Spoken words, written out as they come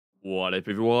What up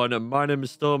everyone, my name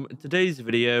is Storm. In today's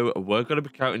video, we're going to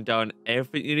be counting down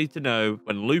everything you need to know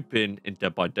when looping in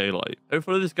Dead by Daylight.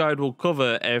 Hopefully this guide will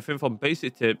cover everything from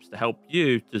basic tips to help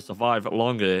you to survive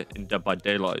longer in Dead by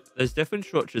Daylight. There's different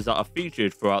structures that are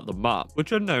featured throughout the map,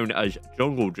 which are known as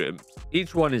jungle gyms.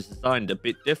 Each one is designed a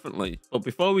bit differently, but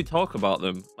before we talk about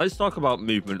them, let's talk about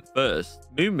movement first.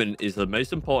 Movement is the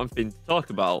most important thing to talk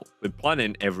about with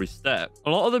planning every step. A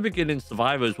lot of the beginning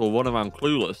survivors will run around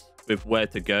clueless with where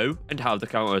to go and how to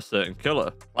counter a certain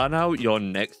killer. Plan out your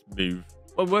next move.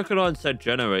 When working on said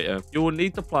generator, you will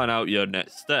need to plan out your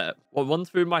next step. What runs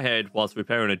through my head whilst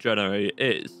repairing a generator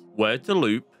is where to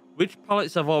loop, which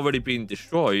pallets have already been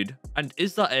destroyed, and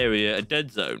is that area a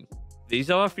dead zone? These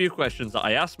are a few questions that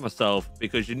I ask myself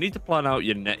because you need to plan out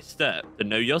your next step to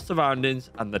know your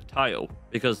surroundings and the tile,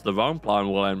 because the wrong plan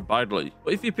will end badly.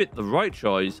 But if you pick the right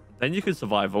choice, then you can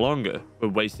survive longer.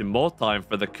 With wasting more time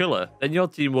for the killer, then your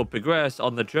team will progress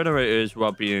on the generators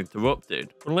without being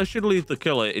interrupted, unless you leave the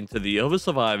killer into the other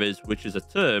survivors, which is a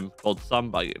term called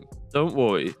sandbagging. Don't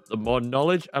worry, the more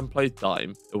knowledge and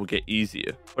playtime, it will get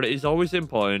easier. But it is always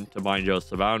important to mind your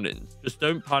surroundings. Just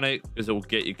don't panic because it will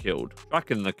get you killed.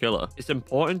 Tracking the killer. It's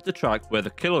important to track where the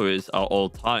killer is at all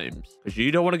times, because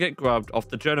you don't want to get grabbed off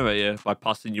the generator by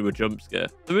passing you a jump scare.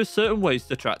 There are certain ways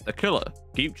to track the killer.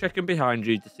 Keep checking behind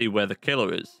you to see where the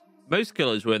killer is. Most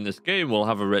killers within this game will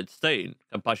have a red stain,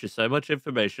 can pass you so much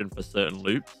information for certain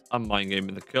loops and mind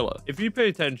gaming the killer. If you pay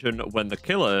attention when the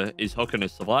killer is hooking a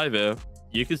survivor,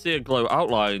 you can see a glow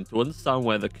outline to understand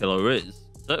where the killer is.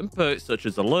 Certain perks such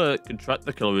as alert can track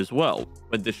the killer as well,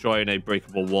 when destroying a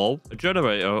breakable wall, a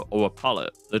generator, or a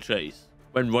pallet. The chase.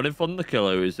 When running from the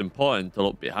killer, it is important to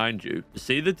look behind you to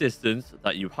see the distance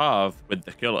that you have with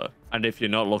the killer. And if you're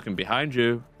not looking behind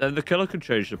you, then the killer can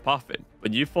change the pathing.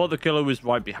 When you thought the killer was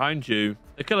right behind you,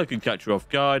 the killer can catch you off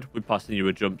guard with passing you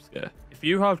a jump scare. If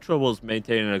you have troubles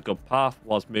maintaining a good path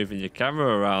whilst moving your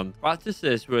camera around, practice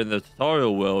this within the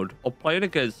tutorial world or playing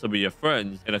against some of your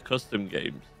friends in a custom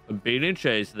games. When being in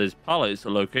chase, there's pallets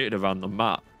located around the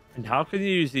map. And how can you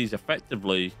use these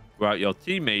effectively without your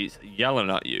teammates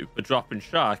yelling at you for dropping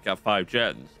shark at 5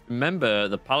 gens? Remember,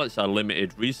 the pallets are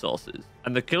limited resources,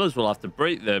 and the killers will have to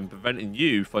break them, preventing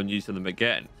you from using them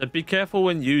again. So be careful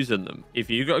when using them. If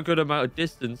you got a good amount of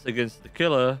distance against the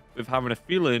killer, with having a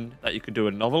feeling that you could do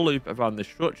another loop around the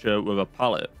structure with a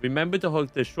pallet, remember to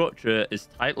hug the structure as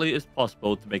tightly as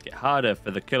possible to make it harder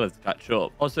for the killer to catch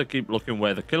up. Also keep looking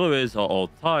where the killer is at all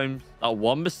times. That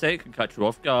one mistake can catch you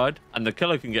off guard, and the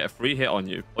killer can get a free hit on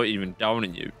you, or even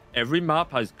downing you. Every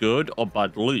map has good or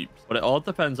bad loops, but it all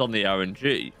depends on the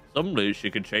RNG. Some loops you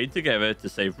can chain together to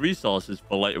save resources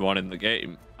for later on in the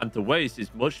game, and to waste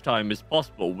as much time as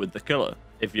possible with the killer.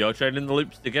 If you're chaining the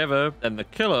loops together, then the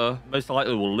killer most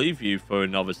likely will leave you for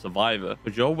another survivor,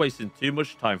 because you're wasting too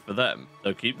much time for them.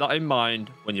 So keep that in mind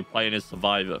when you're playing as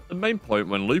survivor. The main point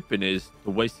when looping is to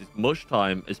waste as much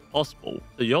time as possible,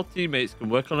 so your teammates can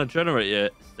work on a generator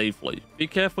safely. Be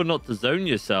careful not to zone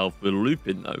yourself with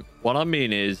looping though. What I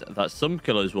mean is that some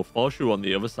killers will force you on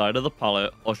the other side of the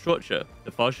pallet or structure to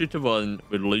force you to run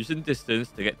with losing distance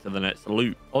to get to the next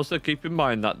loop. Also keep in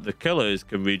mind that the killers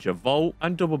can reach a vault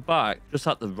and double back just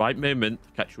at the right moment to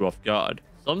catch you off guard.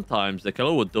 Sometimes the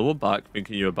killer will double back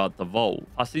thinking you're about to vault,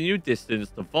 passing you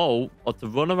distance to vault or to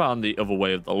run around the other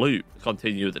way of the loop to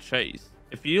continue the chase.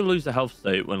 If you lose a health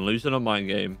state when losing a mind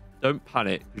game, don't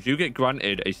panic because you get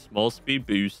granted a small speed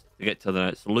boost to get to the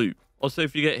next loop. Also,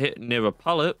 if you get hit near a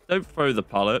pallet, don't throw the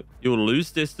pallet. You'll lose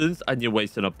distance and you're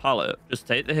wasting a pallet. Just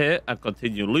take the hit and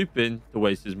continue looping to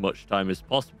waste as much time as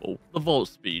possible. The vault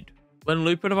speed. When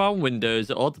looping around windows,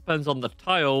 it all depends on the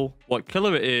tile, what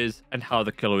killer it is, and how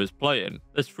the killer is playing.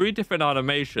 There's 3 different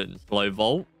animations: slow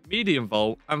vault, medium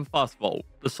vault, and fast vault.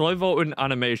 The slow vaulting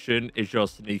animation is your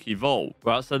sneaky vault,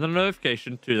 without sending a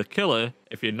notification to the killer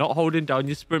if you're not holding down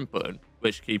your sprint button,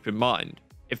 which keep in mind.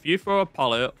 If you throw a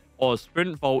pallet or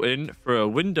sprint vaulting through a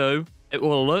window, it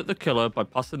will alert the killer by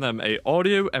passing them a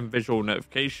audio and visual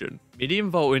notification. Medium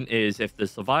vaulting is if the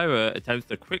survivor attempts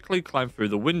to quickly climb through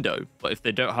the window, but if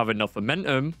they don't have enough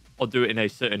momentum or do it in a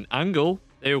certain angle,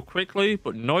 they will quickly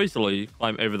but noisily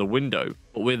climb over the window,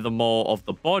 but with the more of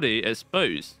the body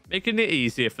exposed, making it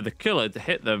easier for the killer to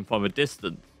hit them from a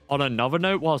distance. On another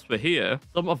note, whilst we're here,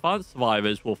 some advanced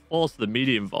survivors will force the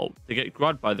medium vault to get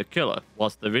grabbed by the killer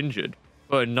whilst they're injured,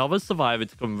 for another survivor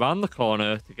to come round the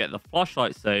corner to get the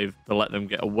flashlight save to let them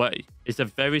get away. It's a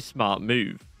very smart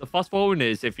move. The fast forward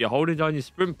is if you're holding down your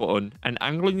sprint button and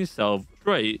angling yourself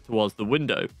straight towards the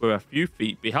window, we're a few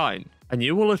feet behind, and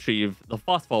you will achieve the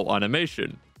fast vault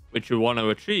animation, which you want to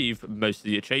achieve most of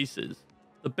your chases.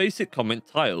 The basic comment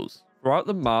tiles. Throughout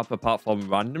the map, apart from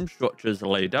random structures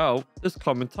laid out, there's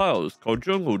common tiles called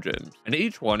jungle gyms, and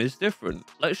each one is different.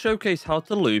 Let's showcase how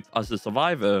to loop as a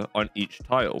survivor on each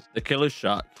tile. The Killer's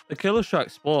Shack. The Killer's Shack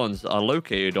spawns are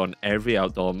located on every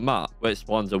outdoor map, where it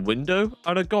spawns a window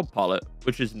and a god pallet,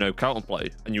 which is no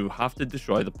counterplay, and you have to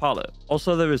destroy the pallet.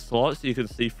 Also, there is slots you can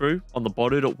see through on the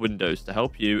boarded up windows to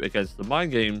help you against the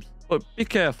mind games, but be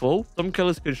careful, some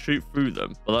killers can shoot through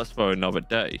them, but that's for another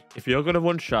day. If you're going to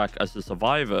run Shack as a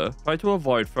survivor, try to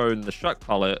avoid throwing the Shack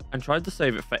pallet and try to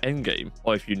save it for endgame,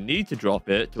 or if you need to drop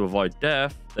it to avoid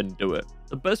death, then do it.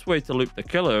 The best way to loop the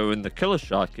killer in the Killer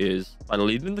Shack is by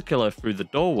leading the killer through the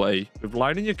doorway with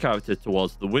lining your character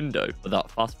towards the window with that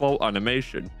fast vault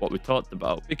animation, what we talked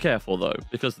about. Be careful though,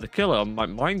 because the killer might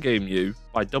mind game you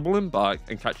by doubling back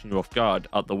and catching you off guard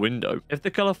at the window. If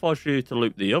the killer forces you to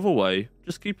loop the other way,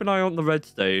 just keep an eye on the red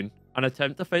stain and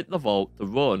attempt to fake the vault to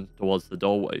run towards the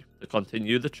doorway to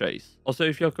continue the chase. Also,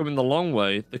 if you're coming the long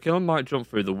way, the killer might jump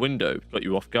through the window to get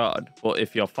you off guard, but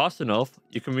if you're fast enough,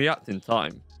 you can react in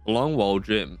time. The Long Wall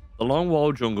Gym. The Long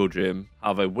Wall Jungle Gym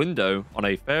have a window on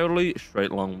a fairly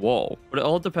straight long wall, but it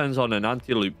all depends on an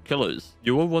anti-loop killer's.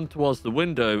 You will run towards the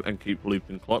window and keep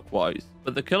looping clockwise,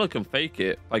 but the killer can fake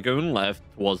it by going left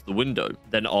towards the window.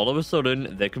 Then all of a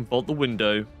sudden, they can vault the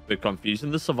window with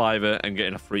confusing the survivor and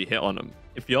getting a free hit on them.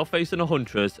 If you're facing a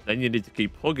huntress, then you need to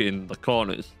keep hugging the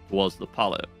corners towards the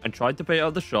pallet and try to bait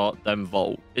out the shot, then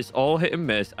vault. It's all hit and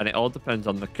miss, and it all depends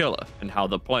on the killer and how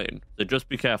they're playing, so just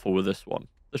be careful with this one.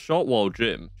 The Short Wall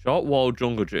Gym. Short Wall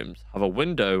Jungle Gyms have a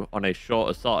window on a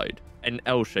shorter side, an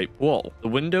L-shaped wall. The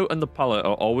window and the pallet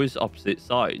are always opposite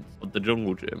sides of the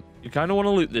jungle gym. You kind of want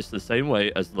to loop this the same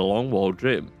way as the Long Wall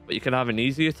Gym, but you can have an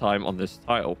easier time on this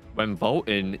tile. When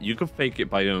vaulting, you can fake it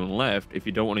by going left if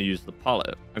you don't want to use the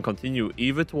pallet, and continue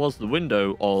either towards the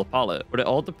window or the pallet, but it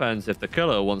all depends if the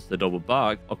killer wants to double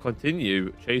back or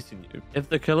continue chasing you. If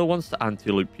the killer wants to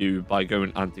anti-loop you by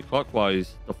going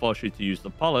anti-clockwise to force you to use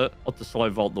the pallet, or to slow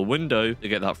vault the window to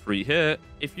get that free hit,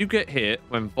 if you get hit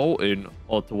when vaulting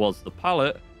or towards the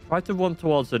pallet, try to run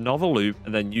towards another loop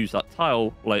and then use that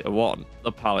tile later on.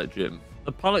 The Pallet Gym.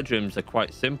 The Pallet Gyms are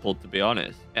quite simple, to be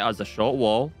honest. It has a short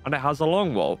wall and it has a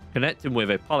long wall, connecting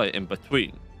with a pallet in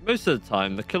between. Most of the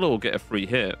time, the killer will get a free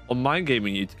hit or mind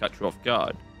gaming you to catch you off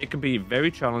guard. It can be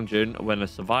very challenging when a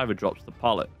survivor drops the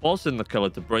pallet, forcing the killer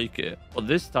to break it, but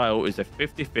this tile is a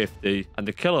 50-50 and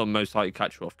the killer will most likely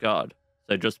catch you off guard,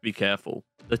 so just be careful.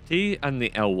 The T and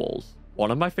the L walls. One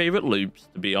of my favorite loops,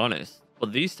 to be honest,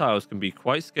 but these tiles can be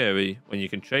quite scary when you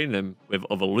can chain them with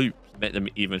other loops to make them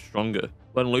even stronger.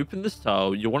 When looping this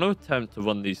tile, you want to attempt to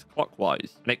run these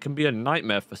clockwise, and it can be a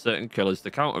nightmare for certain killers to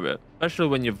counter it, especially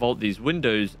when you vault these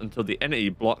windows until the entity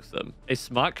blocks them. A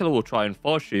smart killer will try and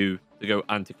force you to go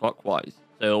anti-clockwise,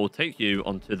 so it will take you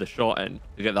onto the short end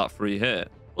to get that free hit.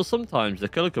 But sometimes the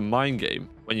killer can mind game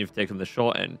when you've taken the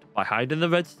short end by hiding the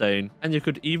red stain, and you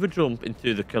could either jump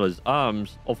into the killer's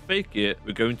arms or fake it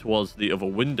with going towards the other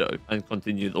window and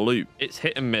continue the loop. It's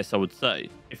hit and miss, I would say.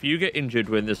 If you get injured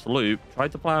with this loop, try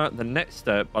to plan out the next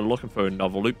step by looking for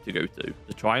another loop to go to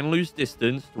try and lose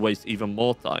distance to waste even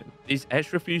more time. These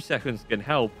extra few seconds can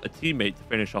help a teammate to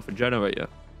finish off a generator.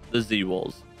 The Z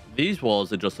walls. These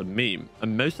walls are just a meme,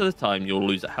 and most of the time you'll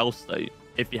lose a health state.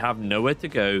 If you have nowhere to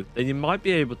go, then you might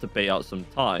be able to bait out some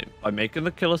time by making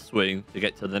the killer swing to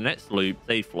get to the next loop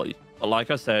safely. But like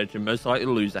I said, you most likely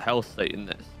lose a health state in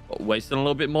this, but wasting a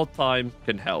little bit more time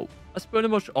can help. That's pretty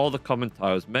much all the common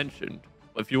tiles mentioned,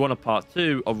 but if you want a part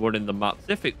 2 of running the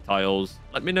map-specific tiles,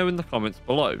 let me know in the comments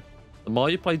below. The more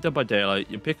you play Dead by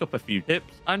Daylight, you pick up a few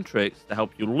tips and tricks to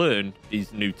help you learn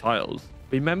these new tiles.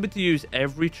 Remember to use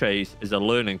every chase as a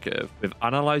learning curve, with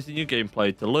analysing your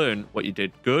gameplay to learn what you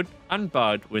did good and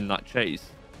bad in that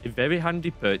chase. A very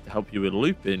handy perk to help you with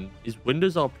looping is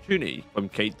Windows Opportunity from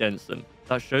Kate Denson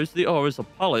that shows the auras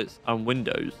of pallets and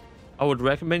windows. I would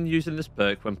recommend using this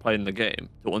perk when playing the game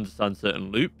to understand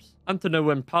certain loops and to know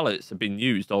when pallets have been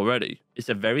used already. It's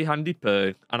a very handy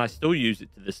perk and I still use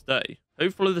it to this day.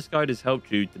 Hopefully this guide has helped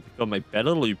you to become a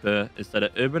better looper instead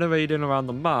of urban raiding around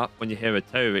the map when you hear a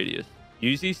terror radius.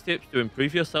 Use these tips to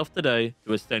improve yourself today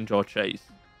to extend your chase.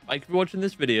 Thank you for watching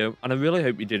this video, and I really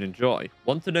hope you did enjoy.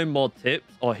 Want to know more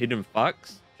tips or hidden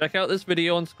facts? Check out this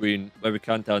video on screen where we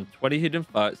count down 20 hidden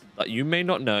facts that you may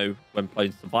not know when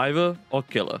playing Survivor or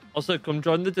Killer. Also, come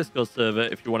join the Discord server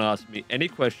if you want to ask me any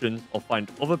questions or find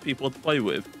other people to play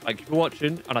with. Thank you for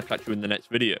watching, and I'll catch you in the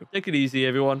next video. Take it easy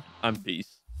everyone, and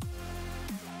peace.